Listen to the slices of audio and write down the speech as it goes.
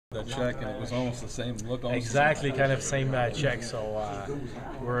The check, and it was almost the same look. Exactly, kind of same check. So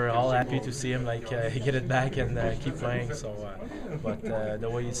we're all happy to see him get it back and keep playing. So, but the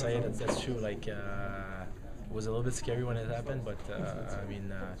way you say it, that's true. It was a little bit scary when it happened, but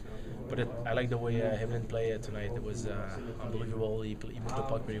I like the way Emelin played tonight. It was unbelievable. He moved the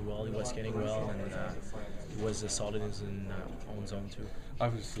puck very well. He was skating well, and he was solid in his own zone too.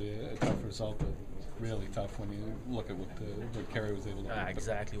 Obviously, a tough result, but really tough when you look at what Kerry was able to do.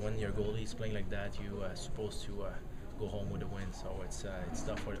 Exactly. When your goalie is playing like that, you are supposed to go home with a win. So it's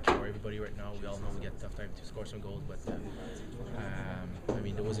tough for everybody right now. We all know we get tough time to score some goals, but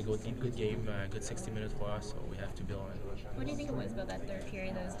there was a good game, good 60 minutes for us. So we have to build on it. What do you think it was about that third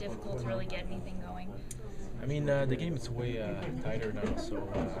period that was difficult to really get anything going? The game is way tighter now, so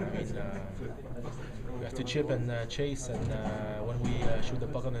we have to chip and chase, and when we shoot the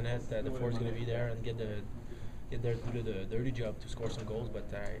puck on the net, the forward's going to be there and get there to do the dirty job to score some goals. But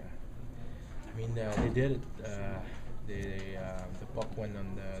they did it. The puck went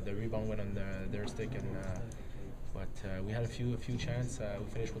on the rebound went on their stick, and but we had a few chances. We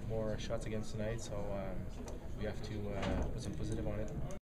finished with more shots against tonight, so we have to put some positive on it.